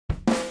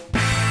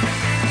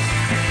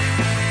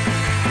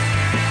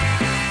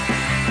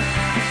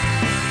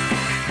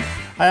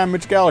Hi, I'm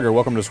Mitch Gallagher.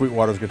 Welcome to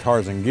Sweetwater's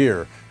Guitars and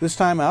Gear. This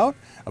time out,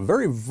 a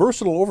very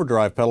versatile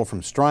overdrive pedal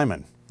from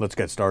Strymon. Let's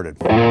get started.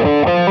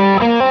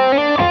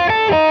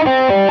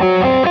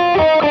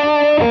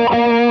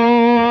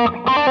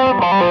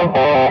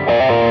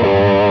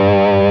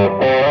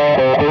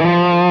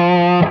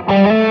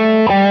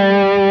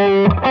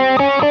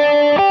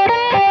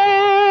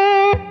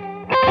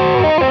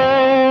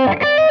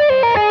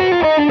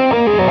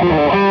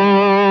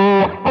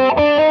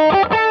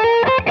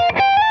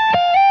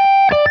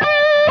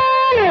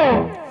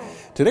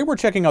 Today we're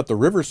checking out the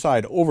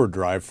Riverside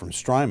Overdrive from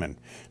Strymon.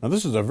 Now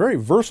this is a very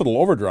versatile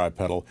overdrive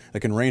pedal that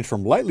can range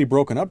from lightly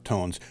broken up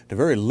tones to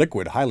very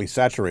liquid, highly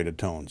saturated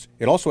tones.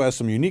 It also has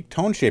some unique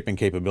tone shaping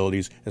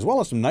capabilities as well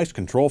as some nice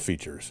control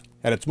features.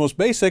 At its most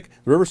basic,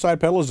 the Riverside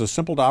pedal is as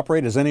simple to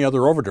operate as any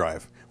other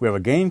overdrive. We have a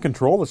gain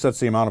control that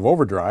sets the amount of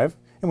overdrive,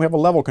 and we have a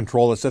level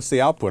control that sets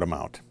the output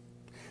amount.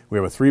 We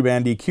have a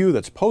 3-band EQ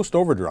that's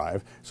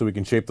post-overdrive, so we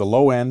can shape the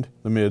low end,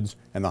 the mids,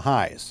 and the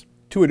highs.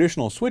 2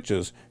 additional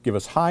switches give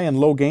us high and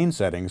low gain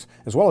settings,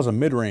 as well as a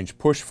mid-range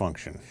push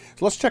function.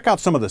 So let's check out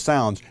some of the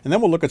sounds, and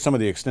then we'll look at some of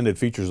the extended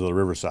features of the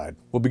Riverside.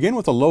 We'll begin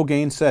with a low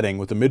gain setting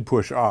with the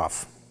mid-push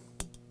off.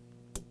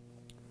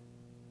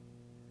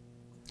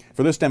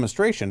 For this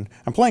demonstration,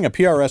 I'm playing a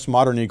PRS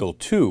Modern Eagle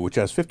 2, which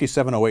has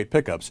 5708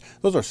 pickups.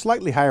 Those are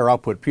slightly higher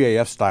output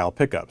PAF style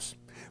pickups.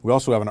 We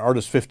also have an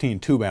Artist 15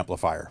 tube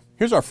amplifier.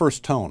 Here's our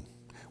first tone.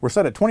 We're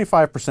set at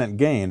 25%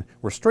 gain,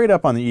 we're straight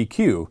up on the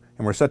EQ,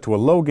 and we're set to a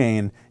low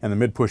gain and the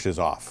mid push is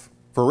off.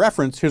 For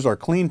reference, here's our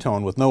clean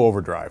tone with no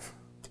overdrive.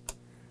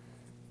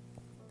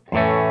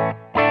 Now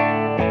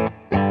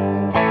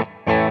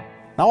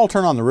I'll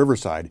turn on the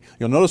Riverside.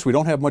 You'll notice we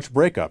don't have much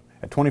breakup.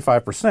 At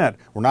 25%,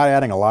 we're not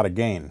adding a lot of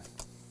gain.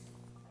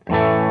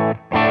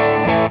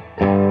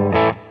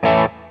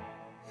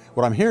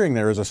 What I'm hearing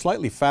there is a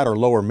slightly fatter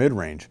lower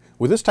mid-range.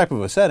 With this type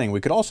of a setting,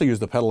 we could also use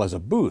the pedal as a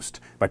boost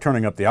by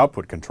turning up the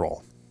output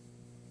control.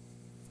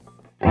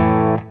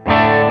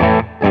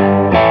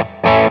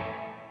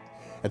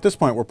 At this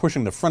point, we're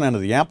pushing the front end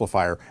of the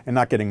amplifier and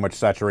not getting much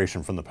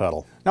saturation from the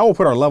pedal. Now we'll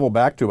put our level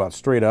back to about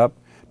straight up,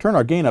 turn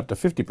our gain up to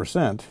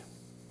 50%.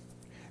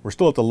 We're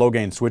still at the low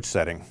gain switch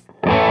setting.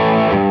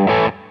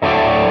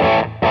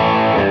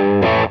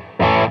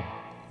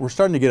 We're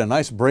starting to get a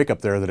nice break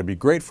up there that'd be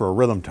great for a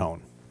rhythm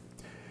tone.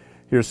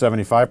 Here's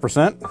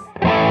 75%.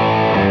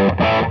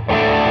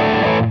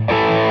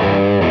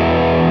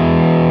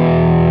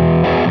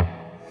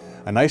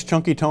 A nice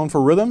chunky tone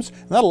for rhythms,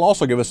 and that'll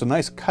also give us a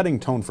nice cutting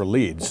tone for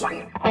leads.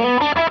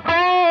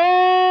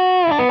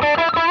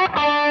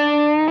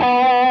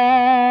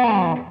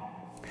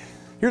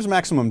 Here's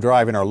maximum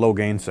drive in our low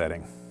gain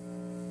setting.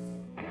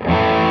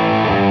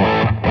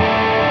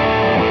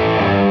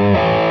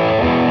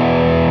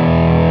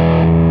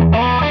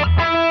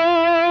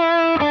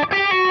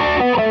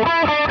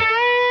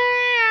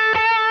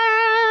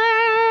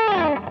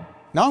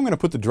 Now I'm going to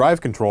put the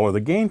drive control or the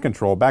gain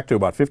control back to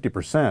about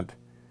 50%.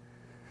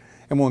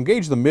 And we'll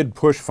engage the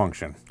mid-push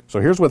function.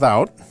 So here's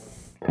without.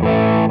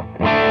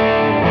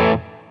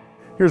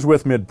 Here's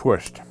with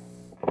mid-pushed.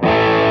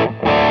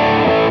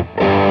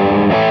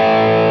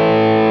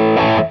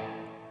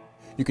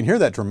 You can hear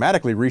that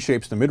dramatically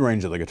reshapes the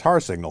mid-range of the guitar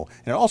signal,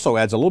 and it also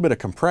adds a little bit of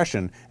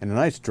compression and a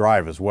nice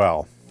drive as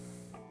well.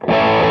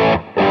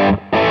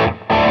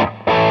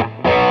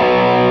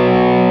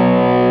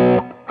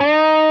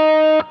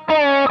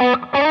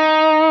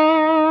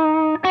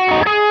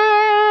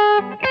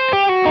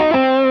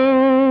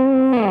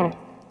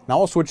 Now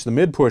I'll switch the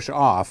mid-push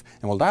off,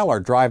 and we'll dial our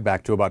drive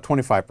back to about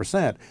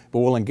 25%, but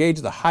we'll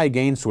engage the high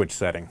gain switch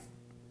setting.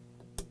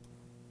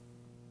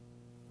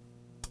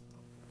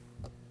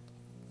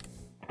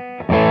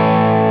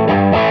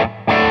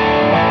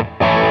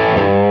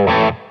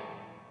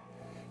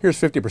 Here's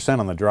 50%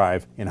 on the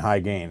drive in high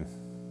gain.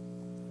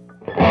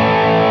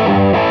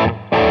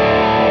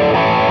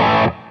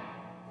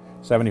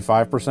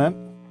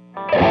 $75%.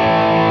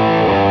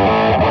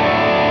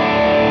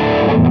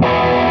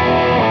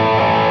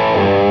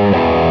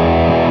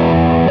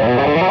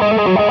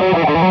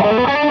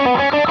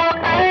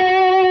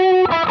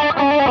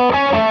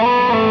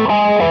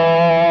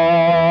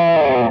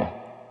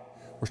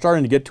 We're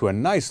starting to get to a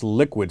nice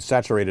liquid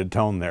saturated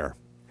tone there.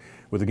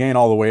 With the gain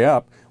all the way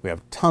up, we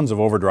have tons of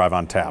overdrive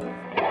on tap.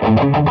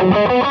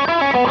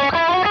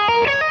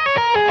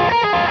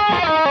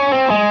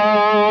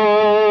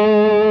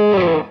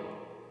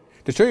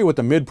 To show you what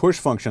the mid-push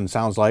function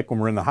sounds like when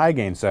we're in the high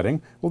gain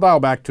setting, we'll dial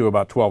back to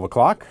about 12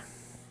 o'clock.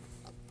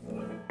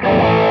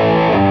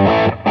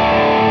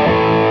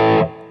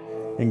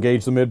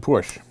 Engage the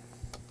mid-push.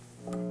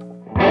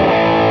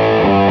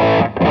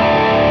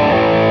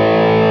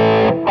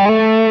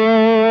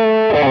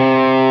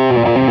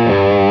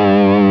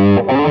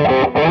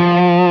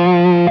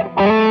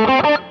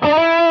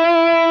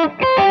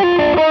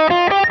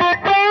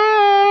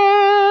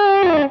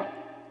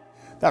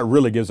 That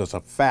really gives us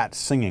a fat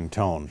singing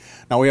tone.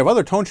 Now we have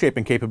other tone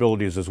shaping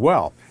capabilities as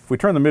well. If we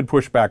turn the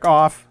mid-push back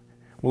off,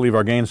 we'll leave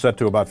our gain set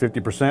to about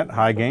 50%,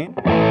 high gain.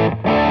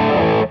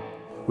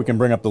 We can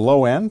bring up the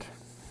low end.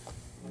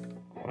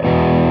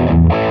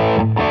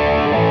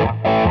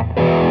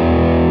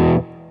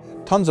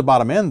 tons of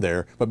bottom end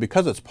there, but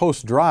because it's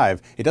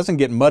post-drive, it doesn't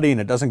get muddy and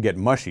it doesn't get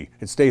mushy.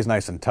 It stays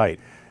nice and tight.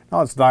 Now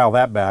let's dial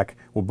that back.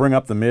 We'll bring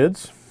up the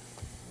mids.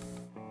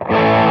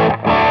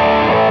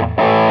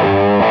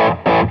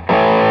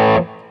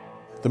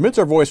 The mids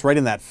are voiced right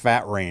in that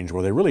fat range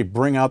where they really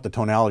bring out the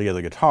tonality of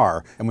the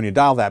guitar, and when you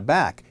dial that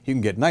back, you can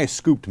get nice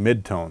scooped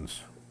mid-tones.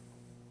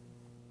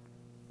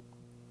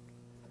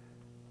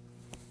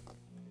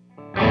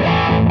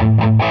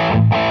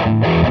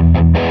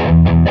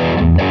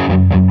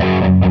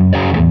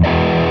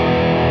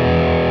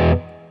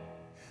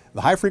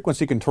 The high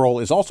frequency control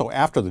is also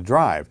after the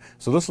drive,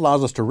 so this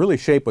allows us to really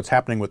shape what's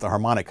happening with the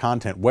harmonic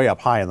content way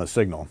up high in the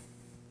signal.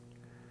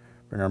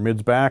 Bring our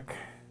mids back,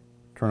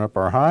 turn up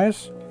our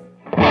highs.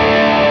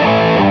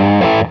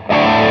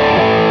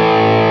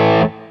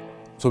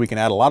 So we can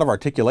add a lot of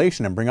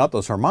articulation and bring out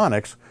those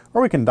harmonics,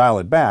 or we can dial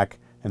it back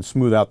and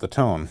smooth out the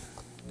tone.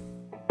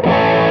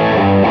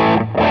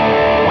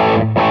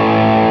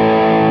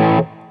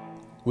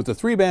 With the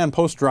 3-band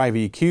post-drive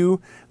EQ,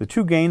 the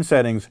 2 gain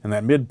settings, and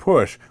that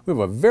mid-push, we have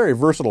a very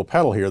versatile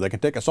pedal here that can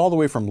take us all the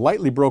way from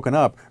lightly broken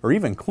up, or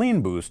even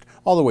clean boost,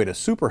 all the way to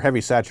super heavy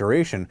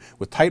saturation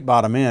with tight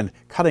bottom end,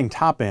 cutting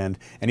top end,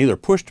 and either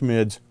pushed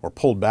mids or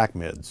pulled back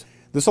mids.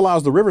 This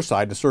allows the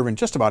Riverside to serve in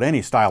just about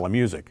any style of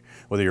music.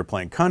 Whether you're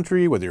playing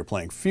country, whether you're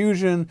playing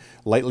fusion,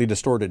 lightly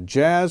distorted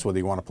jazz, whether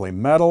you want to play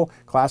metal,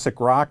 classic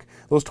rock,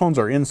 those tones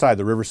are inside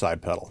the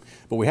Riverside pedal.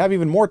 But we have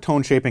even more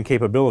tone shaping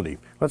capability.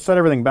 Let's set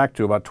everything back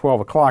to about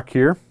 12 o'clock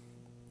here.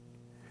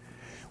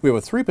 We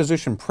have a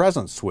 3-position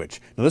presence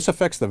switch. Now this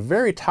affects the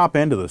very top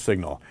end of the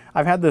signal.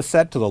 I've had this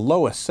set to the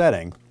lowest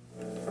setting.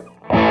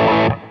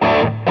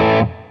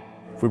 If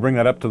we bring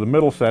that up to the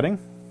middle setting,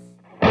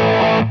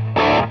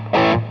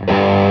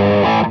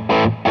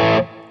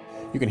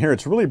 you can hear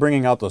it's really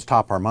bringing out those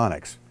top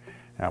harmonics.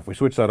 Now if we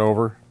switch that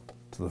over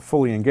to the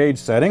fully engaged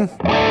setting,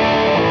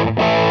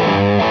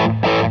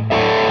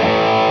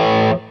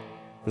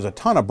 there's a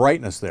ton of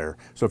brightness there.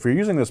 So if you're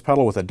using this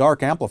pedal with a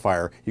dark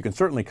amplifier, you can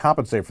certainly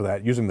compensate for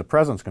that using the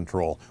presence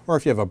control. Or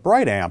if you have a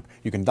bright amp,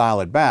 you can dial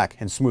it back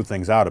and smooth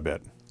things out a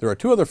bit. There are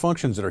 2 other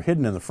functions that are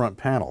hidden in the front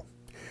panel.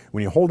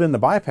 When you hold in the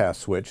bypass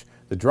switch,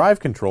 the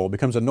drive control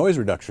becomes a noise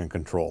reduction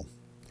control.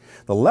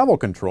 The level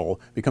control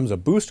becomes a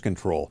boost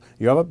control.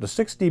 You have up to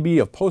 6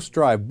 dB of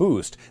post-drive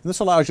boost, and this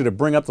allows you to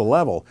bring up the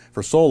level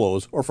for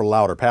solos or for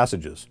louder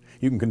passages.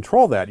 You can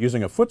control that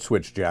using a foot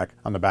switch jack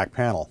on the back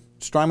panel.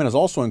 Strymon has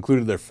also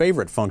included their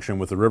favorite function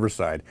with the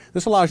Riverside.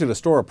 This allows you to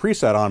store a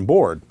preset on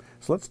board.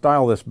 So let's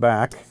dial this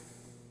back.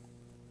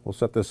 We'll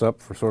set this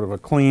up for sort of a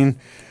clean,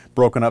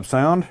 broken up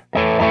sound.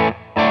 Now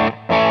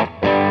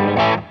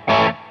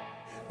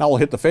we'll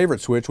hit the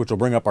favorite switch, which will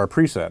bring up our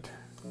preset.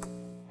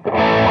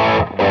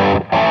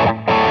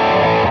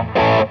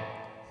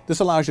 This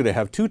allows you to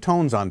have 2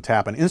 tones on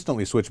tap and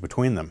instantly switch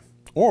between them.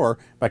 Or,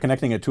 by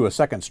connecting it to a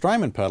second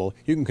Strymon pedal,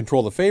 you can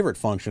control the favorite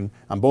function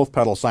on both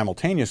pedals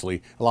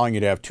simultaneously, allowing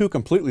you to have 2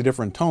 completely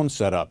different tones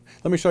set up.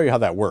 Let me show you how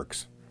that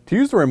works. To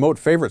use the remote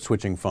favorite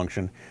switching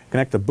function,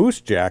 connect the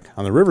boost jack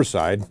on the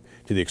Riverside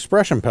to the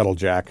expression pedal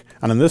jack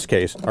on, in this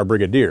case, our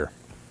Brigadier.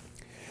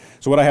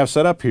 So what I have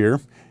set up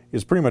here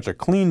is pretty much a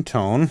clean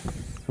tone,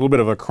 a little bit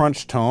of a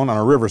crunch tone on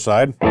a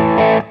Riverside.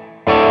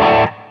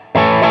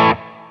 A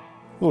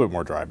little bit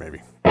more dry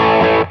maybe.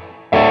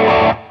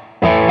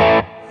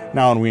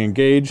 Now when we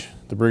engage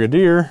the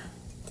Brigadier,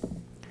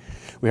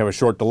 we have a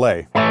short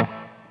delay. But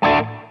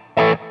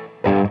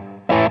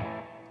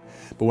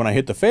when I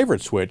hit the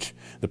favorite switch,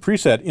 the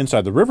preset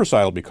inside the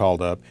Riverside will be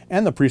called up,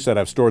 and the preset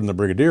I've stored in the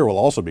Brigadier will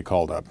also be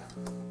called up.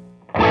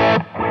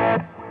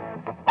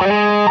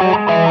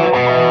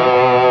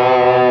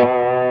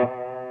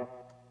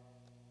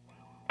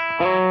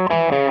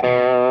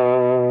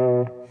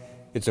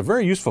 It's a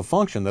very useful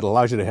function that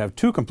allows you to have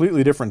 2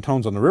 completely different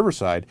tones on the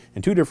Riverside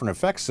and 2 different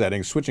effects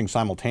settings switching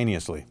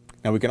simultaneously.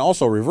 Now we can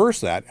also reverse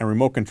that and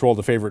remote control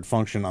the favorite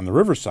function on the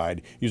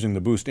Riverside using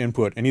the boost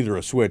input and either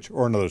a switch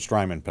or another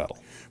Strymon pedal.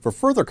 For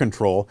further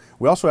control,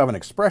 we also have an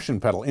expression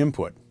pedal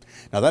input.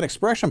 Now that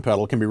expression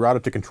pedal can be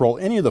routed to control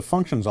any of the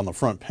functions on the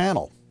front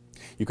panel.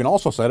 You can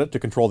also set it to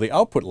control the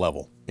output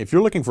level. If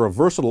you're looking for a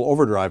versatile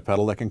overdrive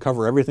pedal that can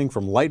cover everything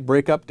from light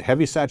breakup to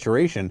heavy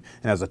saturation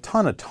and has a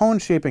ton of tone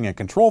shaping and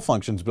control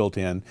functions built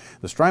in,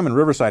 the Strymon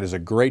Riverside is a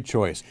great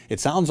choice. It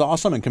sounds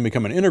awesome and can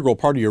become an integral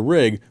part of your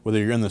rig, whether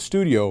you're in the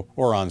studio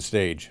or on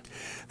stage.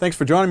 Thanks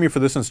for joining me for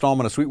this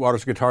installment of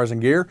Sweetwater's Guitars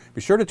and Gear. Be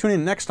sure to tune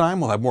in next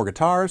time. We'll have more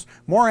guitars,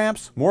 more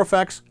amps, more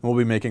effects, and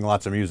we'll be making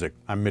lots of music.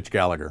 I'm Mitch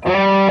Gallagher.